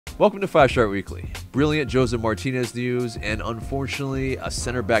Welcome to 5-Star Weekly. Brilliant Josef Martinez news, and unfortunately, a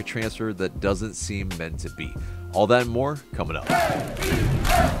center back transfer that doesn't seem meant to be. All that and more coming up.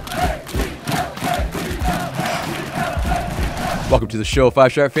 Welcome to the show,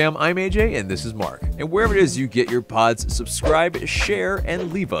 5-Star fam. I'm AJ, and this is Mark. And wherever it is you get your pods, subscribe, share,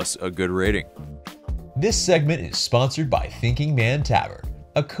 and leave us a good rating. This segment is sponsored by Thinking Man Tavern,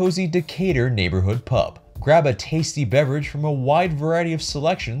 a cozy Decatur neighborhood pub. Grab a tasty beverage from a wide variety of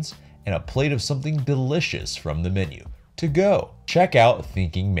selections and a plate of something delicious from the menu. To go, check out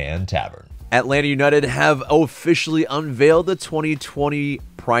Thinking Man Tavern. Atlanta United have officially unveiled the 2020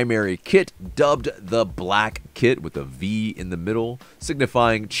 primary kit, dubbed the Black Kit with a V in the middle,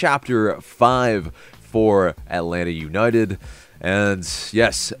 signifying Chapter 5 for Atlanta United. And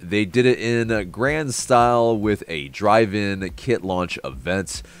yes, they did it in grand style with a drive-in kit launch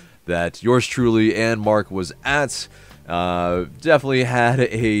event that yours truly and Mark was at. Definitely had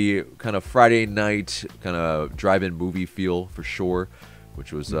a kind of Friday night kind of drive-in movie feel for sure,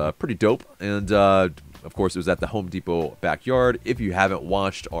 which was pretty dope. And of course, it was at the Home Depot backyard. If you haven't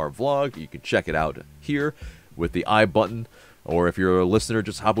watched our vlog, you can check it out here with the I button. Or if you're a listener,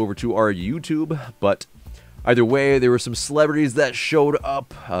 just hop over to our YouTube. But either way, there were some celebrities that showed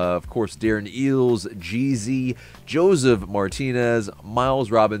up. Of course, Darren Eales, Jeezy, Josef Martinez,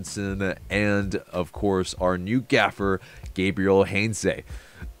 Miles Robinson, and of course, our new gaffer, Gabriel Hainsey.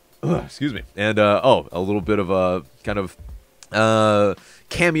 Excuse me. And a little bit of a kind of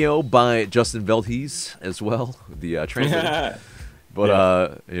cameo by Justin Veltes as well, the translator.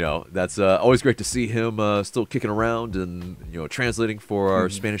 But you know, that's always great to see him still kicking around and translating for our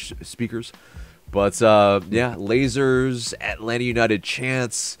Spanish speakers. But yeah, lasers, Atlanta United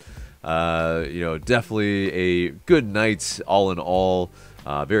chants, definitely a good night all in all.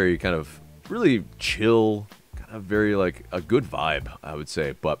 Very kind of really chill, kind of very like a good vibe, I would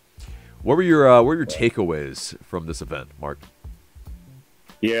say. But what were your takeaways from this event, Mark?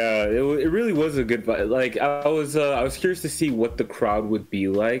 Yeah, it really was a good vibe. Like I was curious to see what the crowd would be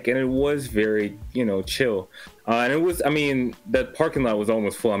like, and it was very chill. And it was, I mean, the parking lot was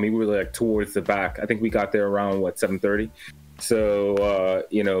almost full. I mean, we were like towards the back. I think we got there around 7:30. So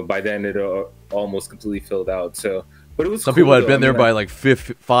by then it almost completely filled out. So, but it was some cool, people had been there by like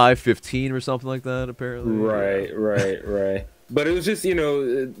 5:15 or something like that. Apparently, right. But it was just I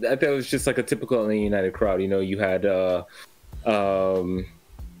thought it was just like a typical Atlanta United crowd. You had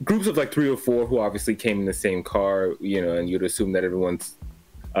groups of like 3 or 4 who obviously came in the same car, and you'd assume that everyone's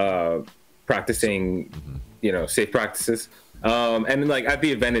practicing, safe practices. And then like at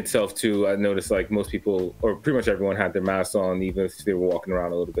the event itself too, I noticed like most people, or pretty much everyone, had their masks on, even if they were walking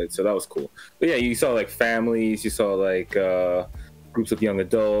around a little bit. So that was cool. But yeah, you saw like families, you saw like groups of young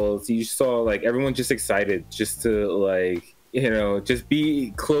adults, you saw like everyone just excited just to like, just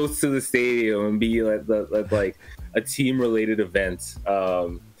be close to the stadium and be like a team-related event.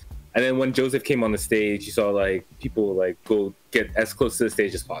 And then when Josef came on the stage, you saw like people like go get as close to the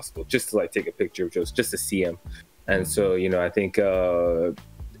stage as possible just to like take a picture of Josef, just to see him. And so I think the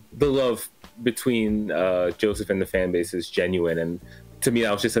love between Josef and the fan base is genuine, and to me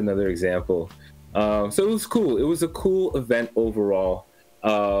that was just another example. So it was cool. It was a cool event overall.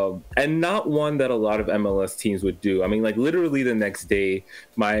 And not one that a lot of MLS teams would do. I mean, like literally the next day,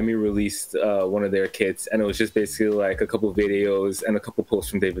 Miami released one of their kits, and it was just basically like a couple of videos and a couple posts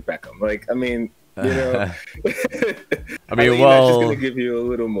from David Beckham. Like, I mean, I mean, well, that's just gonna give you a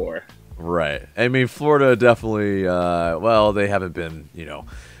little more. Right. I mean, Florida definitely. They haven't been,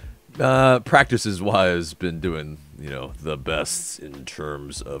 practices wise, been doing the best in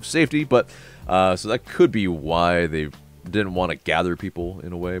terms of safety, but so that could be why they didn't want to gather people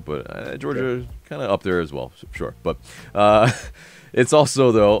in a way, but Georgia kind of up there as well, sure. But it's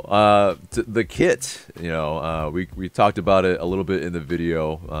also though the kit. We talked about it a little bit in the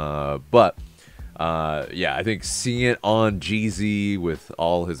video, but yeah, I think seeing it on Jeezy with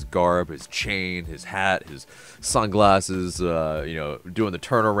all his garb, his chain, his hat, his sunglasses, doing the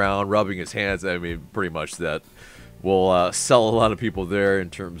turnaround, rubbing his hands. I mean, pretty much that will sell a lot of people there in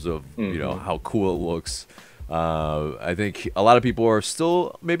terms of how cool it looks. I think a lot of people are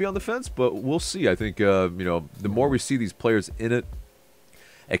still maybe on the fence, but we'll see. I think the more we see these players in it,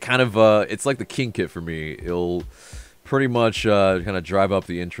 it kind of it's like the King kit for me. It'll pretty much kind of drive up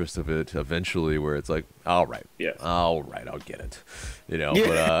the interest of it eventually, where it's like, all right, I'll get it,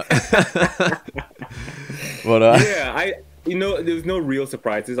 but yeah, there's no real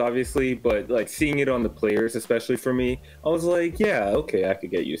surprises, obviously, but like seeing it on the players, especially for me, I was like, yeah, okay, I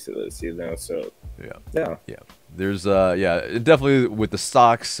could get used to this, So yeah. There's definitely with the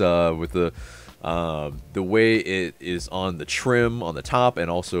stocks, with the The way it is on the trim on the top and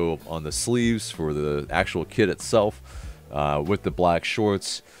also on the sleeves for the actual kit itself, with the black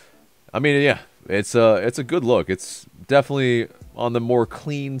shorts. I mean, yeah, it's a good look. It's definitely on the more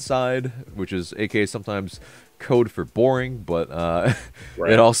clean side, which is aka sometimes code for boring, but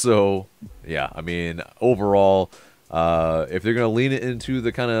right. It also, yeah, I mean, overall, if they're gonna lean it into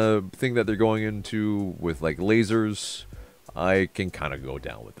the kind of thing that they're going into with like lasers, I can kind of go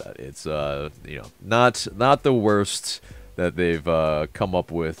down with that. It's you know, not the worst that they've come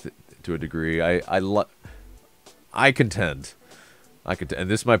up with to a degree. I contend, and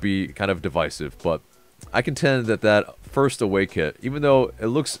this might be kind of divisive, but I contend that that first away kit, even though it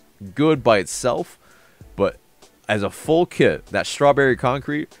looks good by itself, but as a full kit, that strawberry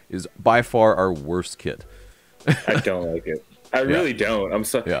concrete is by far our worst kit. I don't like it. I really don't. I'm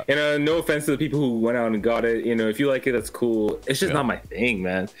sorry. Yeah. And no offense to the people who went out and got it. You know, if you like it, that's cool. It's just not my thing,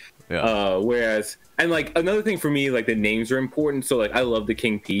 man. Yeah. Whereas, and like another thing for me, like the names are important. So like I love the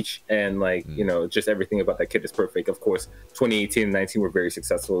King Peach, and like you know, just everything about that kit is perfect. Of course, 2018 and 19 were very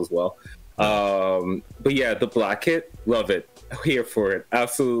successful as well. But yeah, the black kit, love it. Here for it.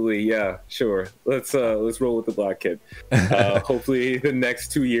 Absolutely. Yeah, sure. Let's roll with the black kit. Hopefully the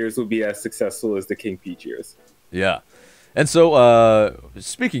next 2 years will be as successful as the King Peach years. Yeah. And so,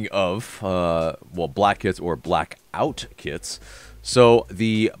 speaking of, well, black kits or blackout kits, so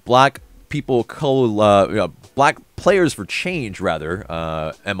the Black Players for Change, rather,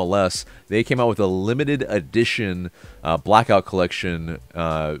 MLS, they came out with a limited edition blackout collection,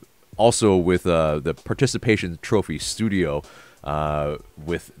 also with the Participation Trophy Studio,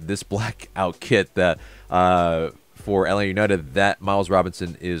 with this blackout kit that, for Atlanta United, that Miles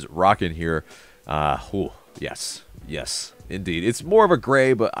Robinson is rocking here. Yes, indeed. It's more of a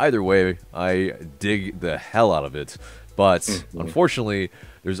gray, but either way, I dig the hell out of it. But unfortunately,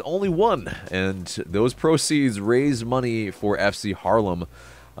 there's only one, and those proceeds raise money for FC Harlem,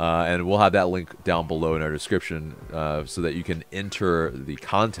 and we'll have that link down below in our description, so that you can enter the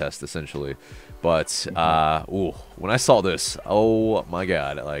contest, essentially. But when I saw this, oh my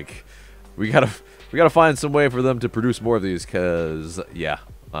god, like we gotta find some way for them to produce more of these, because yeah,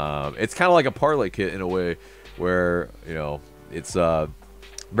 it's kind of like a parlay kit in a way, where, you know, it's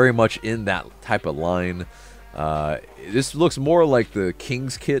very much in that type of line. This looks more like the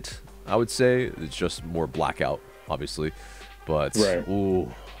King's kit, I would say. It's just more blackout, obviously. But right.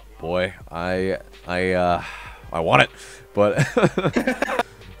 Ooh, boy, I want it, but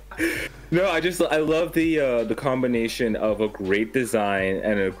no, I love the combination of a great design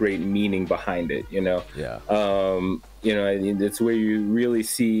and a great meaning behind it. You know. Yeah. You know, it's where you really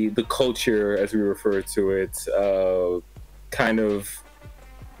see the culture, as we refer to it, kind of,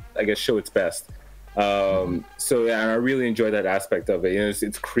 I guess, show its best. So yeah, I really enjoy that aspect of it. You know,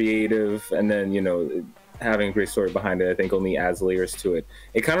 it's creative, and then, you know, having a great story behind it, I think, only adds layers to it.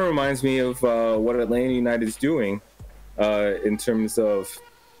 It kind of reminds me of what Atlanta United is doing in terms of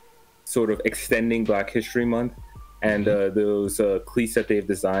sort of extending Black History Month and those cleats that they've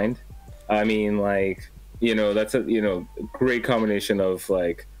designed. I mean, like, you know, that's a, you know, great combination of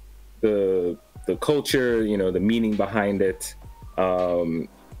like the culture, you know, the meaning behind it. I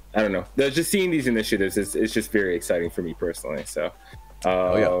don't know. Just seeing these initiatives is just very exciting for me personally. So,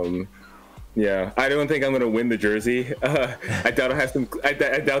 yeah, I don't think I'm gonna win the jersey. I doubt I have some. I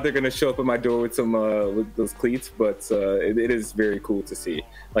doubt they're gonna show up at my door with some with those cleats. But it is very cool to see,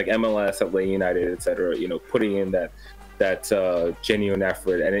 like MLS, Atlanta United, etc. You know, putting in that genuine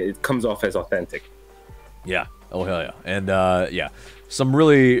effort, and it comes off as authentic. Yeah. Oh hell yeah. And yeah, some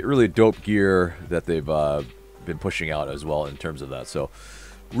really dope gear that they've been pushing out as well in terms of that. So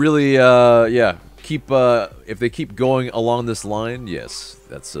really, yeah, keep if they keep going along this line, yes,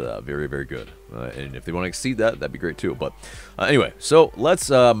 that's very good. And if they want to exceed that, that'd be great too. But anyway, so let's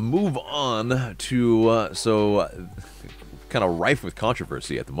move on to kind of rife with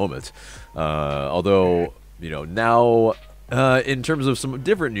controversy at the moment. Although, you know, now in terms of some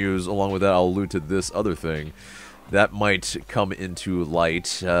different news, along with that, I'll allude to this other thing that might come into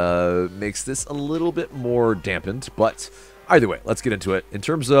light, makes this a little bit more dampened, but either way, let's get into it. In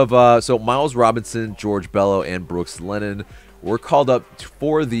terms of, so Miles Robinson, George Bello, and Brooks Lennon were called up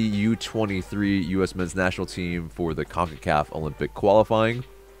for the U23 U.S. men's national team for the CONCACAF Olympic qualifying.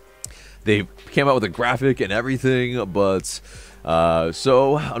 They came out with a graphic and everything, but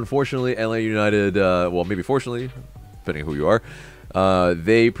so unfortunately, Atlanta United, well, maybe fortunately, depending on who you are,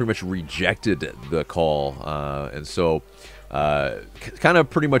 they pretty much rejected the call, and so kind of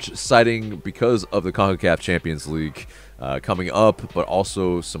pretty much citing because of the CONCACAF Champions League coming up, but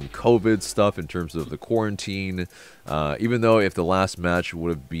also some COVID stuff in terms of the quarantine. Even though if the last match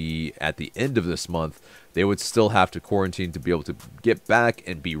would be at the end of this month, they would still have to quarantine to be able to get back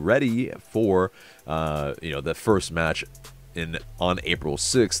and be ready for the first match on April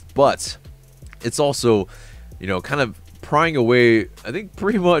 6th. But it's also kind of prying away, I think,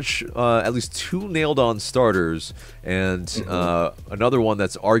 pretty much at least 2 nailed-on starters, and another one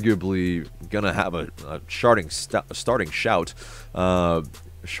that's arguably going to have a starting shout. Did I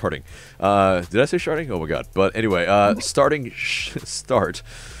say sharding? Oh, my God. But anyway, start.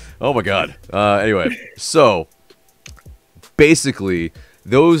 Oh, my God. Anyway, so basically,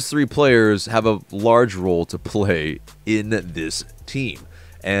 those 3 players have a large role to play in this team.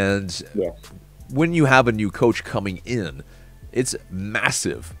 And when you have a new coach coming in, it's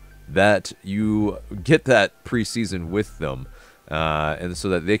massive that you get that preseason with them, and so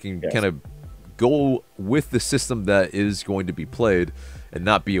that they can kind of go with the system that is going to be played and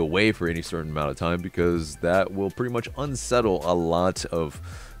not be away for any certain amount of time, because that will pretty much unsettle a lot of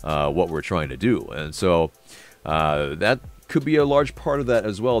what we're trying to do. And so that could be a large part of that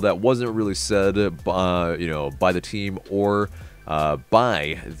as well. That wasn't really said by the team or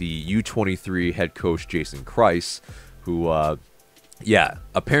by the U23 head coach Jason Kreis, who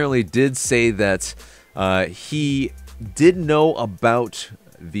apparently did say that he did know about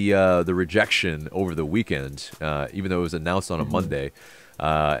the rejection over the weekend, even though it was announced on a Monday,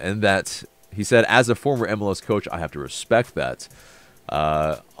 and that he said, as a former MLS coach, I have to respect that.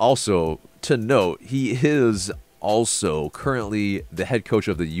 Also, to note, he is also currently the head coach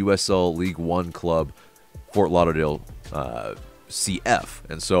of the USL League One club, Fort Lauderdale CF,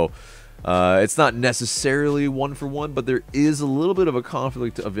 and so it's not necessarily 1-for-1, but there is a little bit of a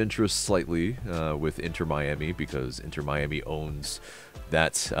conflict of interest slightly with Inter Miami, because Inter Miami owns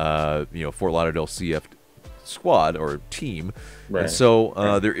that Fort Lauderdale CF squad or team, and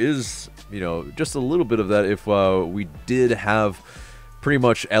so there is just a little bit of that. If we did have pretty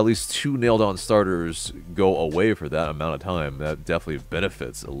much at least 2 nailed-on starters go away for that amount of time, that definitely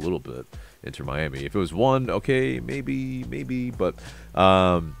benefits a little bit Inter Miami. If it was 1, okay, maybe, but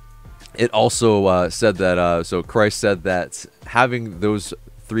it also said that, so Kreis said that having those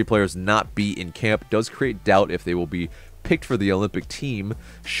 3 players not be in camp does create doubt if they will be picked for the Olympic team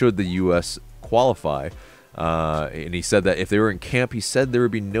should the U.S. qualify. And he said that if they were in camp, he said there would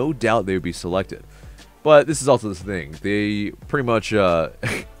be no doubt they would be selected. But this is also the thing. They pretty much,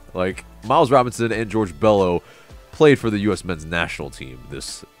 like, Miles Robinson and George Bello played for the U.S. men's national team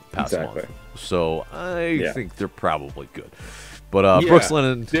this past month. So I think they're probably good. But Brooks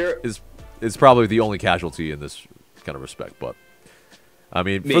Lennon is probably the only casualty in this kind of respect. But, I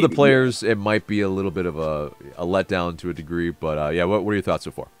mean, for the players, it might be a little bit of a letdown to a degree. But, what are your thoughts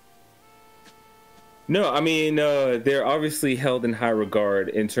so far? No, I mean, they're obviously held in high regard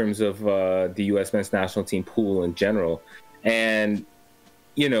in terms of the U.S. men's national team pool in general. And,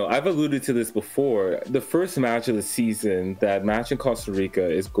 I've alluded to this before. The first match of the season, that match in Costa Rica,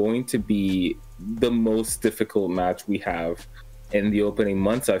 is going to be the most difficult match we have in the opening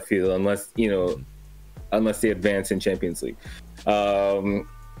months, I feel, unless they advance in Champions League.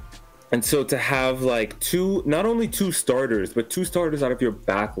 And so to have like not only 2 starters, but 2 starters out of your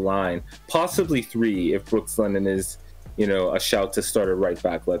back line, possibly 3 if Brooks Lennon is, a shout to start a right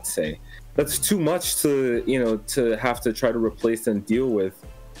back, let's say. That's too much to, to have to try to replace and deal with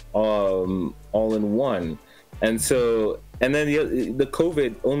all in one. And so, and then the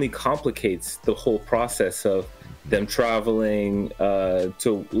COVID only complicates the whole process of them traveling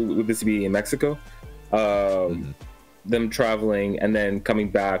would this be in Mexico? Them traveling and then coming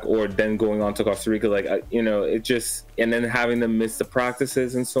back, or then going on to Costa Rica, it just, and then having them miss the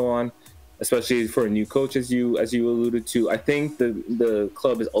practices and so on, especially for a new coach, as you alluded to. I think the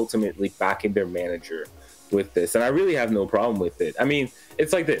club is ultimately backing their manager with this, and I really have no problem with it. I mean,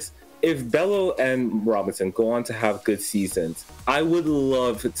 it's like this. If Bello and Robinson go on to have good seasons, I would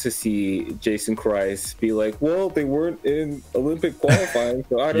love to see Jason Kreis be like, well, they weren't in Olympic qualifying,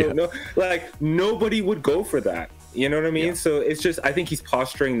 so I don't know. Like, nobody would go for that. You know what I mean? Yeah. So it's just, I think he's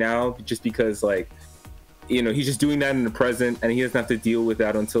posturing now just because, he's just doing that in the present, and he doesn't have to deal with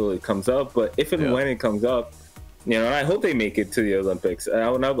that until it comes up. But if and when it comes up, and I hope they make it to the Olympics. I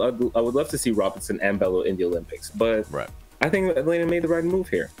would love to see Robinson and Bello in the Olympics. But I think Atlanta made the right move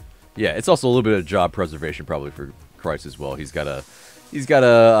here. Yeah, it's also a little bit of job preservation probably for Kreis as well. He's got to he's got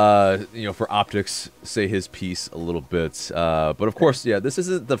to, you know, for optics, say his piece a little bit. But of course, yeah, this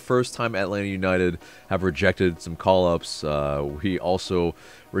isn't the first time Atlanta United have rejected some call-ups. We also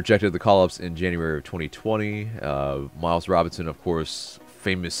rejected the call-ups in January of 2020. Miles Robinson, of course,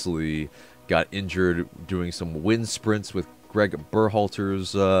 famously got injured doing some wind sprints with Greg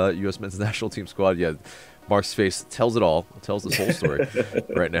Berhalter's U.S. men's national team squad. Yeah, Marc's face tells it all. It tells this whole story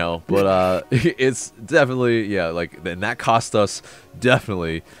right now. But it's definitely, yeah, like, and that cost us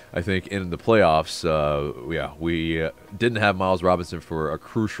definitely, I think, in the playoffs. Yeah, we didn't have Miles Robinson for a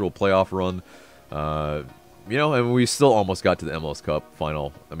crucial playoff run. You know, and we still almost got to the MLS Cup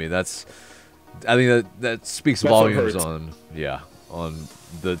final. I mean, I think that speaks volumes on, yeah, on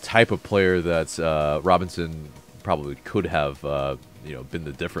the type of player that Robinson probably could have, you know, been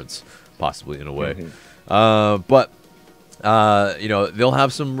the difference possibly in a way. But you know, they'll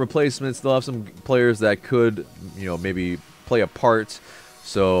have some replacements. They'll have some players that could, you know, maybe play a part.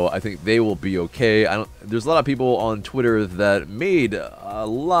 So I think they will be okay. There's a lot of people on Twitter that made a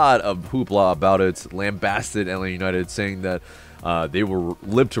lot of hoopla about it, lambasted LA United, saying that they will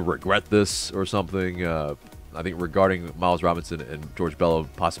live to regret this or something. I think regarding Miles Robinson and George Bello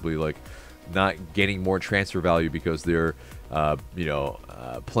possibly like not gaining more transfer value because they're, you know,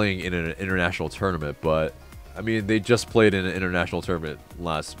 playing in an international tournament. But I mean, they just played in an international tournament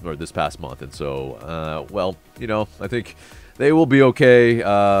this past month, and so, well, you know, I think they will be okay.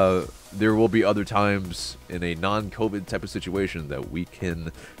 There will be other times in a non-COVID type of situation that we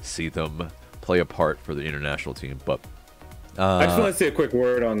can see them play a part for the international team. But I just want to say a quick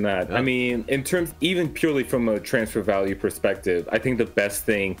word on that. Yeah. I mean, in terms, even purely from a transfer value perspective, I think the best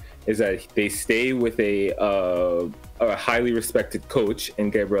thing is that they stay with a highly respected coach in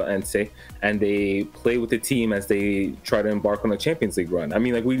Gabriel Heinze, and they play with the team as they try to embark on a Champions League run. I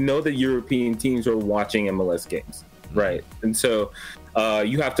mean, like, we know that European teams are watching MLS games, right? And so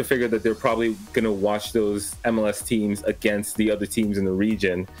you have to figure that they're probably going to watch those MLS teams against the other teams in the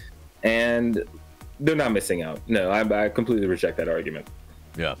region, and they're not missing out. No, I completely reject that argument.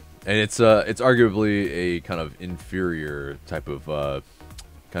 Yeah, and it's arguably a kind of inferior type of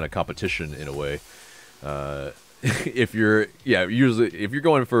kind of competition in a way. If you're usually if you're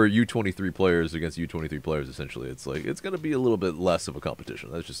going for U23 players against U23 players, essentially, it's like it's going to be a little bit less of a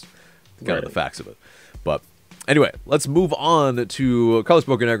competition. That's just kind of the facts of it. But anyway, let's move on to Carlos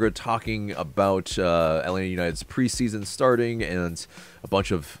Bocanegra talking about Atlanta United's preseason starting and a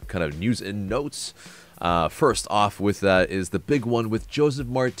bunch of kind of news and notes. First off with that is the big one with Josef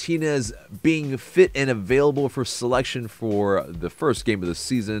Martinez being fit and available for selection for the first game of the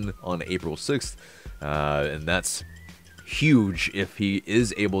season on April 6th. And that's huge if he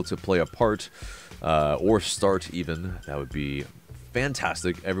is able to play a part or start even. That would be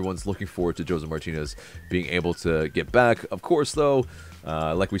fantastic. Everyone's looking forward to Josef Martinez being able to get back. Of course, though,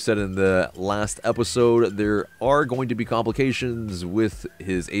 like we said in the last episode, there are going to be complications with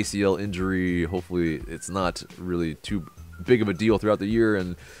his ACL injury. Hopefully, it's not really too big of a deal throughout the year.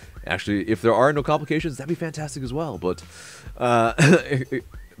 And actually, if there are no complications, that'd be fantastic as well. But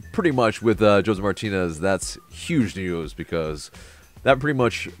pretty much with Josef Martinez, that's huge news because that pretty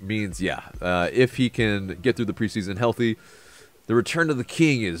much means, yeah, if he can get through the preseason healthy, the return of the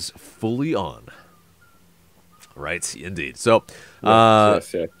king is fully on. Right, indeed. So,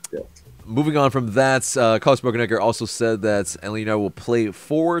 yes. Moving on from that, Carlos Bocanegra also said that Atlanta United will play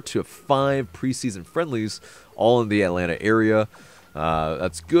 4 to 5 preseason friendlies, all in the Atlanta area.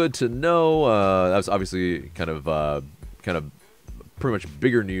 That's good to know. That's obviously kind of pretty much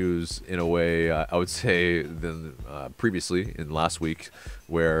bigger news in a way, I would say, than previously in last week,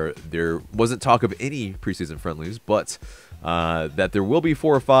 where there wasn't talk of any preseason friendlies, but that there will be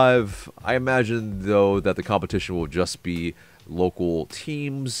 4 or 5. I imagine, though, that the competition will just be local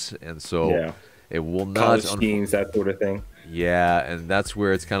teams, and so it will not college teams, that sort of thing. Yeah, and that's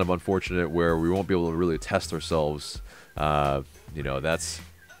where it's kind of unfortunate, where we won't be able to really test ourselves. You know, that's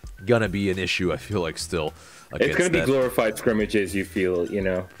gonna be an issue, I feel like, still. It's going to be glorified scrimmages, you feel, you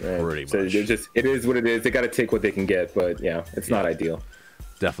know. Pretty so much. It is what it is. They got to take what they can get, but yeah, it's not ideal.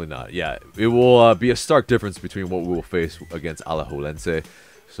 Definitely not. Yeah, it will be a stark difference between what we will face against Alajuelense.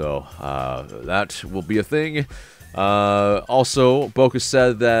 So that will be a thing. Also, Boca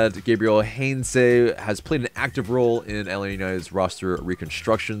said that Gabriel Heinze has played an active role in LA United's roster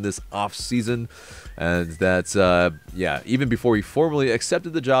reconstruction this offseason, and that, yeah, even before he formally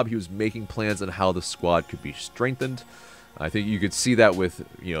accepted the job, he was making plans on how the squad could be strengthened. I think you could see that with,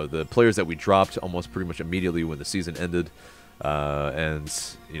 you know, the players that we dropped almost pretty much immediately when the season ended. And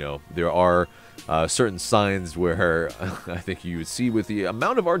there are certain signs where I think you would see with the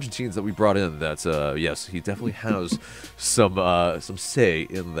amount of Argentines that we brought in that yes, he definitely has some say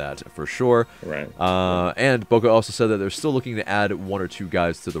in that for sure. Right. And Boca also said that they're still looking to add 1 or 2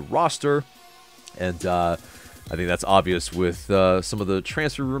 guys to the roster, and I think that's obvious with some of the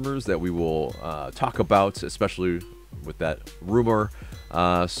transfer rumors that we will talk about, especially with that rumor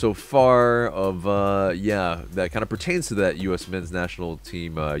so far of that kind of pertains to that U.S. men's national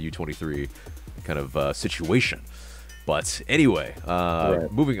team U23 kind of situation. But anyway,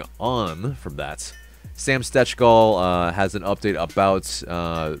 moving on from that, Sam Stechgall has an update about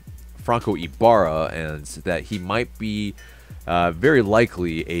Franco Ibarra, and that he might be very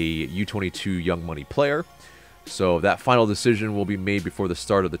likely a U22 Young Money player. So that final decision will be made before the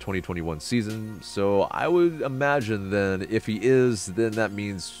start of the 2021 season. So I would imagine then if he is, then that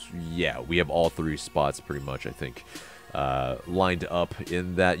means, yeah, we have all 3 spots pretty much, I think, lined up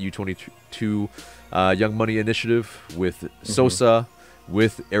in that U22 Young Money initiative with Sosa,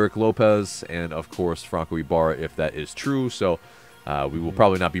 with Eric Lopez, and of course Franco Ibarra if that is true. So we will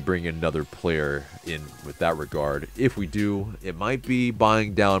probably not be bringing another player in with that regard. If we do, it might be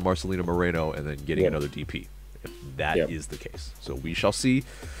buying down Marcelino Moreno and then getting another DP. If that is the case. So we shall see.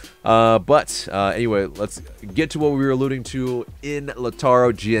 But anyway, let's get to what we were alluding to in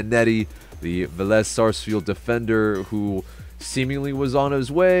Lautaro Giannetti, the Vélez Sarsfield defender who seemingly was on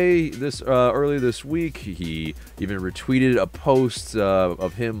his way early this week. He even retweeted a post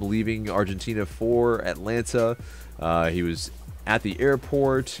of him leaving Argentina for Atlanta. He was at the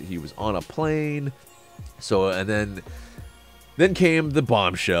airport. He was on a plane. So, and then came the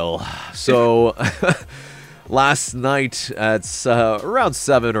bombshell. So... Last night at around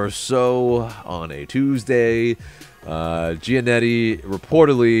 7 or so on a Tuesday, Giannetti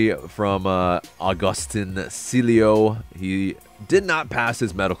reportedly from Agustin Cilio, he did not pass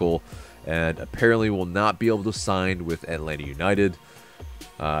his medical and apparently will not be able to sign with Atlanta United.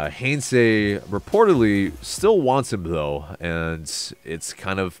 Heinze reportedly still wants him though, and it's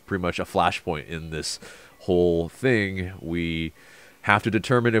kind of pretty much a flashpoint in this whole thing. We have to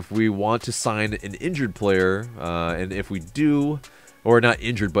determine if we want to sign an injured player, and if we do, or not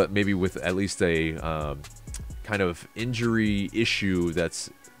injured, but maybe with at least a kind of injury issue that's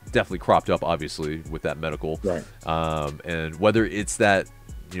definitely cropped up, obviously, with that medical. Right. And whether it's that,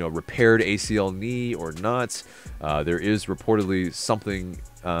 repaired ACL knee or not, there is reportedly something,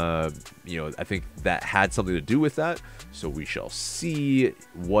 I think that had something to do with that. So we shall see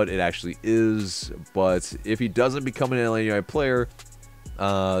what it actually is. But if he doesn't become an Atlanta United player,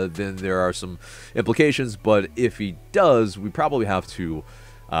 then there are some implications. But if he does, we probably have to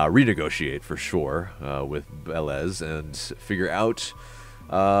renegotiate for sure with Vélez and figure out,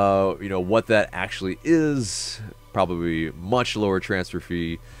 what that actually is. Probably much lower transfer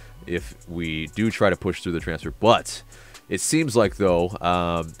fee if we do try to push through the transfer. But it seems like, though,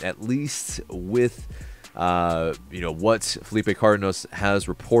 at least with, what Felipe Cardenas has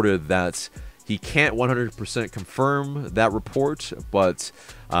reported, that he can't 100% confirm that report, but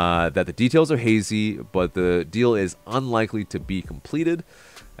that the details are hazy, but the deal is unlikely to be completed.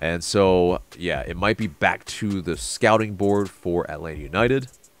 And so, yeah, it might be back to the scouting board for Atlanta United.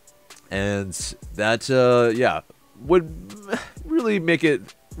 And that, would really make it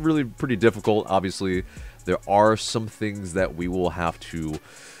really pretty difficult. Obviously, there are some things that we will have to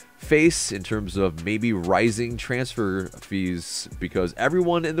face in terms of maybe rising transfer fees, because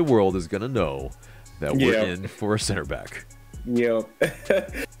everyone in the world is going to know that we're in for a center back. Yep.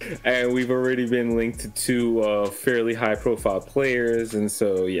 And we've already been linked to 2 fairly high profile players, and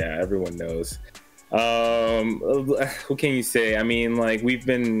so yeah, everyone knows. What can you say? I mean, like, we've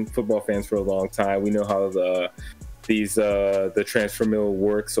been football fans for a long time. We know how the transfer mill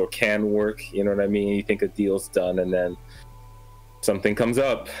works, or can work, you know what I mean? You think a deal's done and then something comes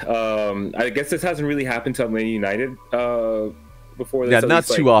up. I guess this hasn't really happened to Atlanta United before this. Yeah, not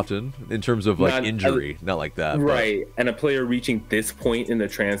too often in terms of like injury, not like that. Right. But. And a player reaching this point in the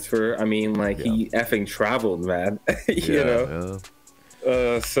transfer, I mean, like, he effing traveled, man. you know?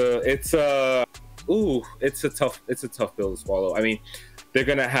 Yeah. So it's it's a tough pill to swallow. I mean, they're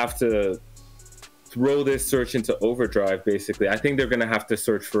gonna have to throw this search into overdrive, basically. I think they're gonna have to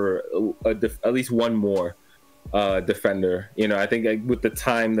search for at least one more defender. I think with the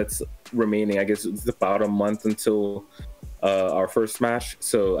time that's remaining, I guess it's about a month until our first match.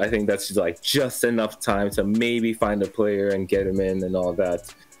 So I think that's just enough time to maybe find a player and get him in and all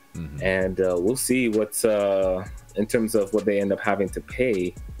that. Mm-hmm. And we'll see what's in terms of what they end up having to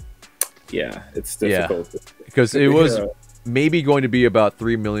pay. Yeah, it's difficult. Because it was maybe going to be about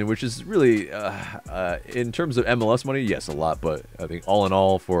 $3 million, which is really, in terms of MLS money, yes, a lot. But I think all in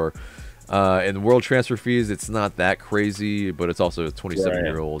all, for in the world transfer fees, it's not that crazy. But it's also a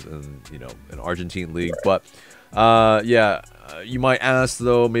 27-year-old in, you know, an Argentine league. But yeah, you might ask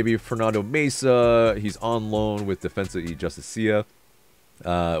though, maybe Fernando Mesa, he's on loan with Defensa y Justicia,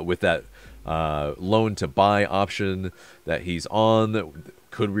 with that loan to buy option that he's on.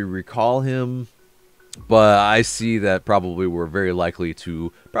 Could we recall him? But I see that probably we're very likely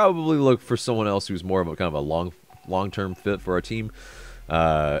to probably look for someone else who's more of a kind of a long-term fit for our team.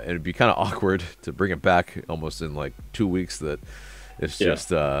 And it'd be kind of awkward to bring it back almost in like 2 weeks. That it's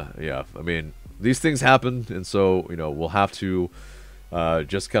just yeah. I mean, these things happen, and so, you know, we'll have to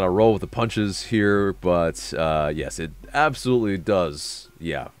just kind of roll with the punches here. But yes, it absolutely does.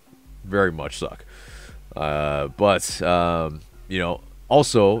 Yeah, very much suck. But you know,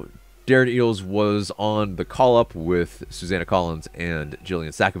 also, Darren Eales was on the call-up with Susanna Collins and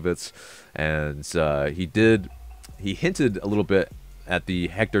Jillian Sakovits, and he hinted a little bit at the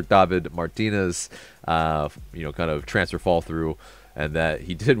Hector David Martinez, you know, kind of transfer fall-through, and that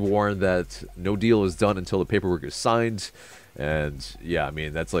he did warn that no deal is done until the paperwork is signed. And yeah, I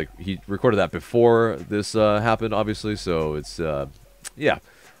mean, that's like, he recorded that before this happened, obviously, so it's yeah,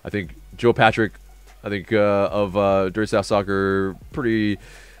 I think Joe Patrick, I think of Dirty South Soccer, pretty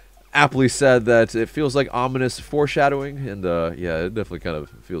aptly said that it feels like ominous foreshadowing, and yeah, it definitely kind of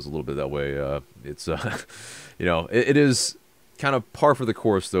feels a little bit that way. It's you know, it is kind of par for the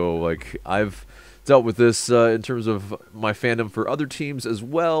course, though. Like, I've dealt with this in terms of my fandom for other teams as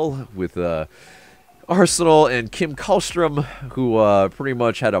well, with Arsenal and Kim Kallstrom, who pretty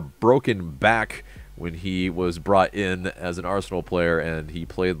much had a broken back when he was brought in as an Arsenal player, and he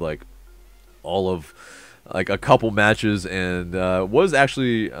played like all of like a couple matches, and was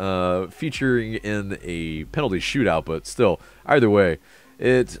actually featuring in a penalty shootout. But still, either way,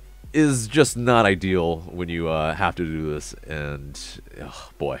 it is just not ideal when you have to do this. And oh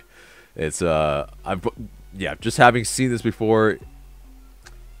boy, it's yeah, just having seen this before,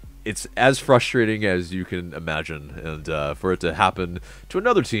 it's as frustrating as you can imagine. And for it to happen to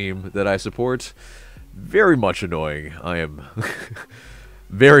another team that I support, very much annoying. I am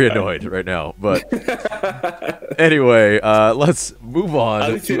very annoyed right now. But anyway, let's move on.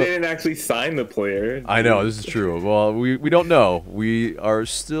 At least they didn't actually sign the player. I know, this is true. Well, we don't know. We are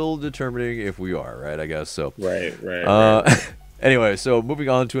still determining if we are, right? I guess so. Right. Anyway, so moving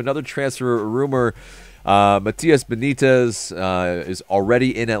on to another transfer rumor. Matias Benitez is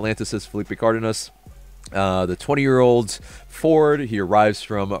already in Atlanta, says Felipe Cardenas. The 20-year-old forward, he arrives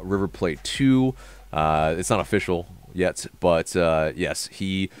from River Plate 2. It's not official yet, but yes,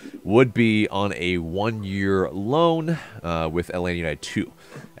 he would be on a 1-year loan with Atlanta United 2.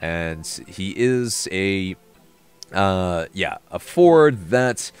 And he is a forward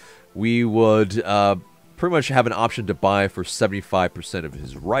that we would pretty much have an option to buy for 75% of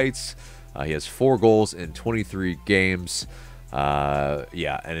his rights. He has 4 goals in 23 games.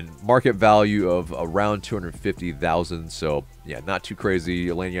 Yeah, and a market value of around $250,000. So yeah, not too crazy.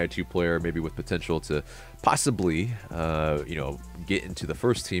 Atlanta United 2 player, maybe with potential to possibly, you know, get into the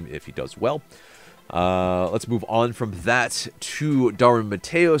first team if he does well. Let's move on from that to Darwin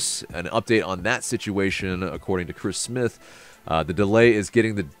Mateos. An update on that situation, according to Chris Smith. The delay is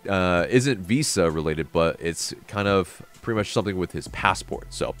getting the isn't visa related, but it's kind of pretty much something with his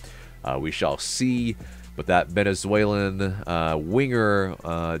passport. So we shall see. But that Venezuelan winger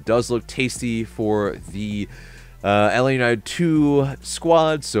does look tasty for the LA United 2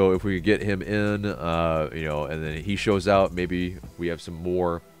 squad. So if we could get him in, you know, and then he shows out, maybe we have some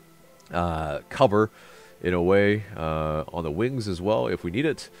more cover in a way on the wings as well if we need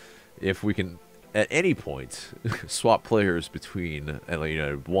it. If we can at any point swap players between LA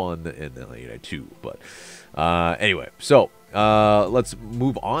United 1 and LA United 2. But anyway, so let's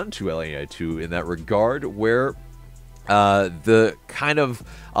move on to LA United 2 in that regard, where the kind of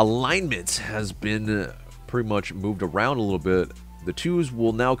alignment has been pretty much moved around a little bit. The Twos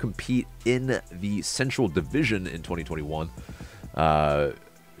will now compete in the Central Division in 2021.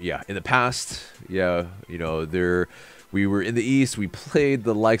 Yeah, in the past, yeah, you know, we were in the East. We played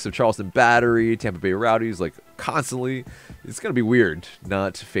the likes of Charleston Battery, Tampa Bay Rowdies, like, constantly. It's going to be weird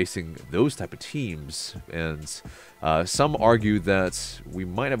not facing those type of teams. And some argue that we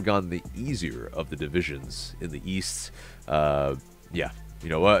might have gotten the easier of the divisions in the East. Yeah, you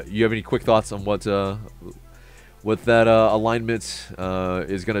know what? You have any quick thoughts on what that alignment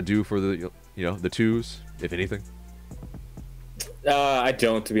is going to do for the, you know, the Twos, if anything? I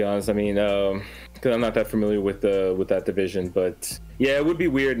don't, to be honest. I mean, because I'm not that familiar with that division. But yeah, it would be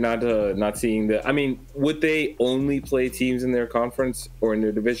weird not seeing the. I mean, would they only play teams in their conference or in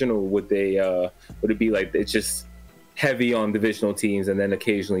their division, or would it be like it's just heavy on divisional teams and then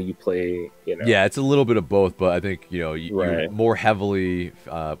occasionally you play, you know? Yeah, it's a little bit of both, but I think, you know, you more heavily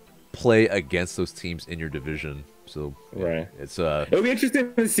play against those teams in your division. So right, it's it'll be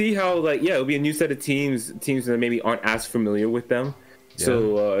interesting to see how, like, it'll be a new set of teams that maybe aren't as familiar with them. Yeah.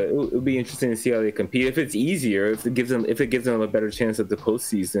 So it'll be interesting to see how they compete. If it's easier, if it gives them a better chance at the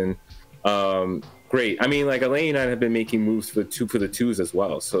postseason, great. I mean, like, Elaine and I have been making moves for the twos as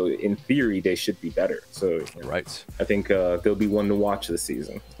well. So in theory, they should be better. So right, I think they'll be one to watch this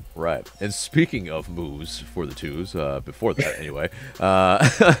season. Right. And speaking of moves for the twos, before that anyway,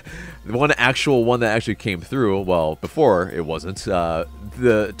 the one that actually came through, well, before it wasn't,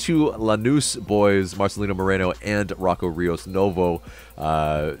 the two Lanús boys, Marcelino Moreno and Rocco Rios Novo,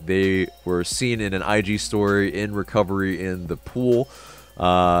 they were seen in an IG story in recovery in the pool,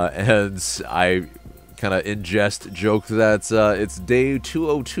 and I kind of in jest joked that it's day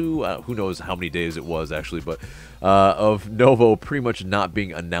 202, who knows how many days it was actually, but of Novo pretty much not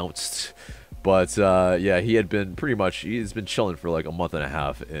being announced. But yeah, he's been chilling for like a month and a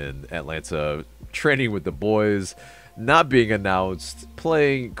half in Atlanta, training with the boys, not being announced,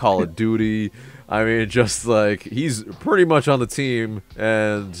 playing Call of Duty. I mean, just like, he's pretty much on the team,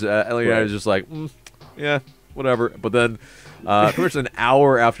 and Atlanta is just like, yeah, whatever. But then pretty much an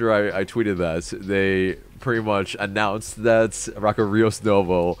hour after I tweeted that, they pretty much announced that Rocco Rios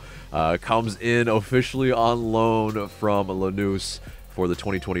Novo comes in officially on loan from Lanús for the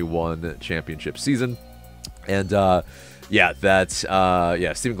 2021 championship season. And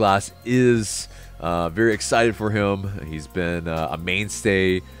Stephen Glass is very excited for him. He's been a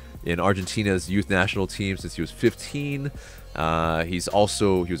mainstay in Argentina's youth national team since he was 15. He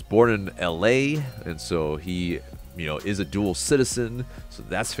was born in LA, and so he is a dual citizen, so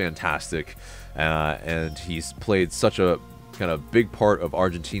that's fantastic. And he's played such a kind of big part of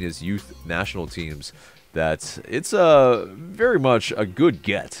Argentina's youth national teams that it's very much a good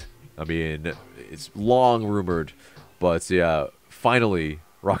get. I mean, it's long rumored, but yeah, finally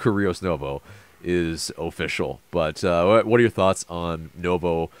Rocco Rios Novo is official. But what are your thoughts on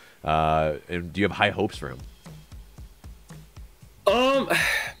Novo, and do you have high hopes for him?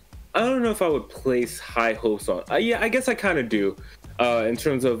 I don't know if I would place high hopes on. Yeah, I guess I kind of do, in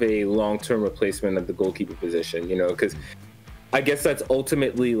terms of a long-term replacement of the goalkeeper position. Because I guess that's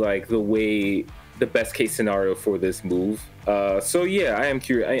ultimately like the best case scenario for this move. So yeah, I am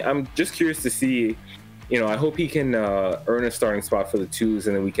curious. I'm just curious to see. I hope he can earn a starting spot for the twos,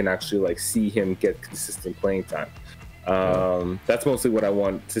 and then we can actually like see him get consistent playing time. That's mostly what I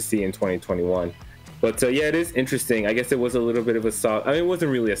want to see in 2021. But yeah, it is interesting. I guess it was a little bit of a saga. I mean, it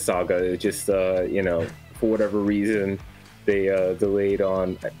wasn't really a saga. It just, for whatever reason, they delayed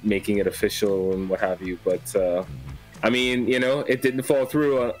on making it official and what have you. But, I mean, it didn't fall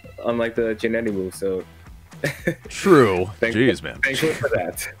through, unlike the Giannetti move. So true. Jeez, man. Thank you for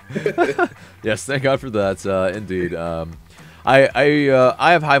that. Yes, thank God for that. Indeed. I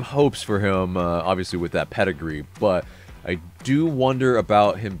have high hopes for him, obviously, with that pedigree, but I do wonder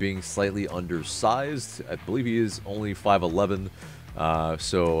about him being slightly undersized. I believe he is only 5'11",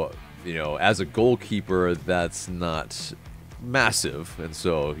 so as a goalkeeper, that's not massive, and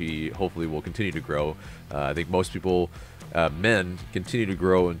so he hopefully will continue to grow. I think most people, men, continue to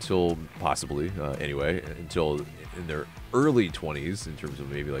grow until possibly, until in their early 20s, in terms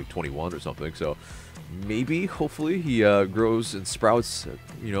of maybe like 21 or something. So maybe, hopefully, he grows and sprouts, a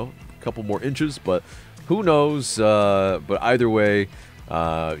couple more inches, but who knows? But either way,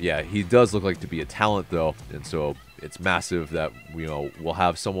 yeah, he does look like to be a talent, though, and so it's massive that we'll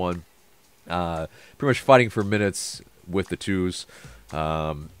have someone pretty much fighting for minutes with the twos.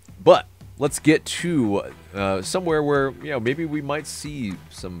 But let's get to somewhere where maybe we might see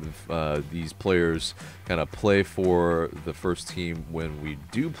some of these players kind of play for the first team when we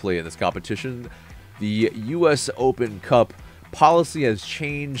do play in this competition. The U.S. Open Cup policy has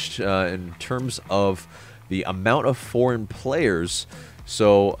changed in terms of the amount of foreign players.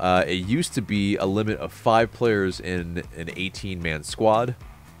 So it used to be a limit of 5 players in an 18-man squad.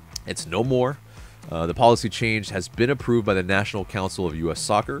 It's no more. The policy change has been approved by the National Council of U.S.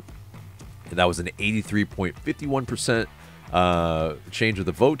 Soccer, and that was an 83.51% change of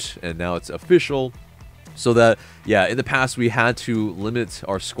the vote, and now it's official. So that, yeah, in the past we had to limit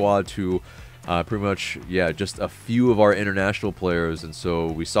our squad to pretty much, yeah, just a few of our international players, and so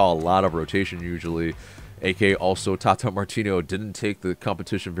we saw a lot of rotation usually. AK also Tata Martino didn't take the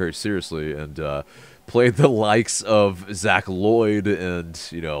competition very seriously and played the likes of Zach Lloyd and,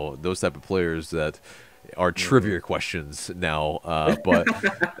 you know, those type of players that are trivia questions now, but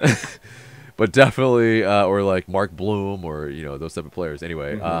but definitely or like Mark Bloom or, you know, those type of players.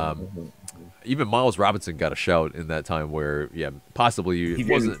 Anyway, even Miles Robinson got a shout in that time where, yeah, possibly he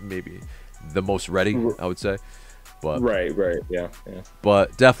wasn't maybe the most ready, I would say. But right, yeah.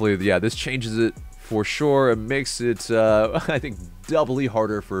 But definitely, yeah, this changes it for sure. It makes it, I think, doubly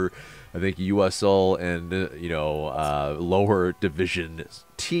harder for, I think, USL and, you know, lower division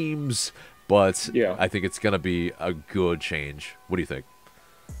teams. But yeah, I think it's going to be a good change. What do you think?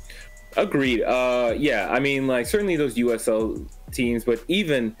 Agreed. Yeah, I mean, like, certainly those USL teams, but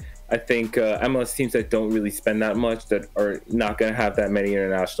even I think MLS teams that don't really spend that much, that are not going to have that many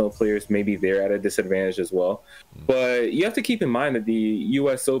international players, maybe they're at a disadvantage as well. But you have to keep in mind that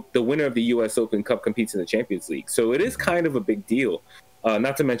the winner of the US Open Cup competes in the Champions League. So it is kind of a big deal,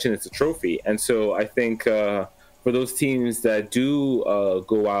 not to mention it's a trophy. And so I think for those teams that do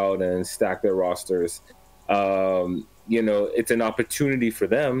go out and stack their rosters, you know, it's an opportunity for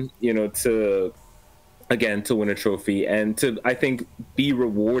them, you know, to win a trophy and to, I think, be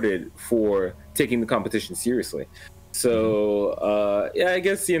rewarded for taking the competition seriously. So, yeah, I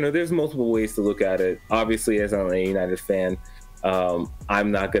guess, you know, there's multiple ways to look at it. Obviously, as I'm a United fan,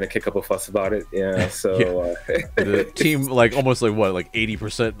 I'm not going to kick up a fuss about it. You know, so the team, like, almost like what, like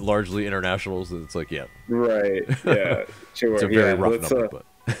 80% largely internationals. It's like, yeah. Right. Yeah. Sure. It's a very rough number, but.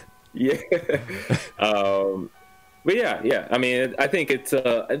 Yeah. But yeah. I mean, I think it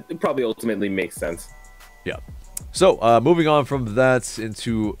probably ultimately makes sense. Yeah. So moving on from that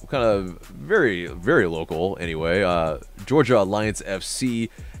into kind of very, very local anyway, Georgia Alliance FC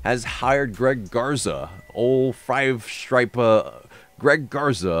has hired Greg Garza, old five-stripe Greg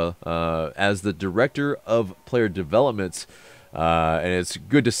Garza, as the director of player development. And it's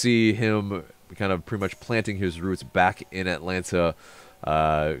good to see him kind of pretty much planting his roots back in Atlanta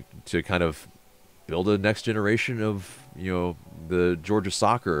to kind of build a next generation of, you know, the Georgia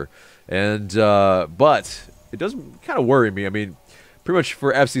soccer. And but it doesn't kind of worry me. I mean, pretty much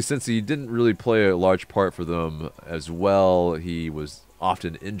for FC, since he didn't really play a large part for them as well, he was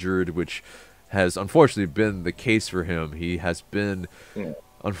often injured, which has unfortunately been the case for him. He has been,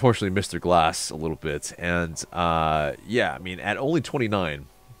 unfortunately, Mr. Glass a little bit. And yeah, I mean, at only 29,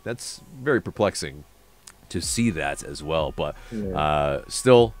 that's very perplexing to see that as well. But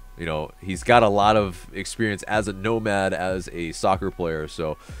still, you know, he's got a lot of experience as a nomad, as a soccer player.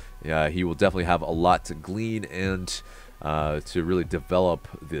 So yeah, he will definitely have a lot to glean and to really develop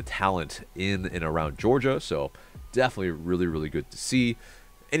the talent in and around Georgia. So definitely really, really good to see.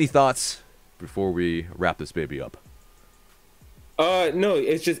 Any thoughts before we wrap this baby up? No,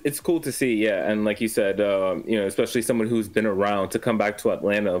 it's cool to see. Yeah. And like you said, you know, especially someone who's been around to come back to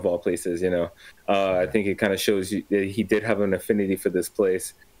Atlanta of all places, you know, I think it kind of shows you that he did have an affinity for this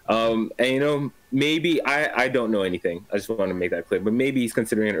place. And, you know, maybe I don't know anything. I just want to make that clear. But maybe he's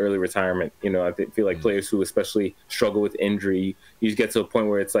considering an early retirement. You know, I feel like players who especially struggle with injury, you just get to a point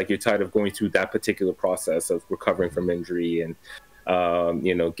where it's like you're tired of going through that particular process of recovering from injury and,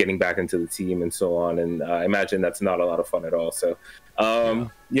 you know, getting back into the team and so on. And I imagine that's not a lot of fun at all. So,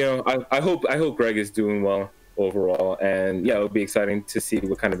 you know, I hope Greg is doing well overall. And, yeah, it'll be exciting to see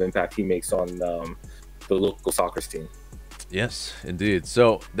what kind of impact he makes on the local soccer scene. Yes, indeed.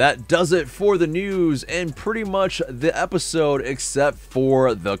 So that does it for the news and pretty much the episode, except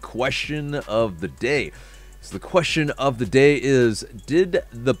for the question of the day. So the question of the day is, did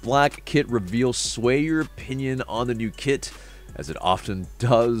the black kit reveal sway your opinion on the new kit, as it often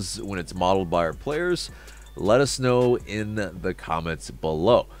does when it's modeled by our players? Let us know in the comments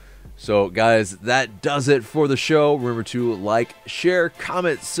below. So, guys, that does it for the show. Remember to like, share,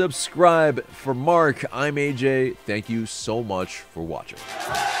 comment, subscribe. For Mark, I'm AJ. Thank you so much for watching.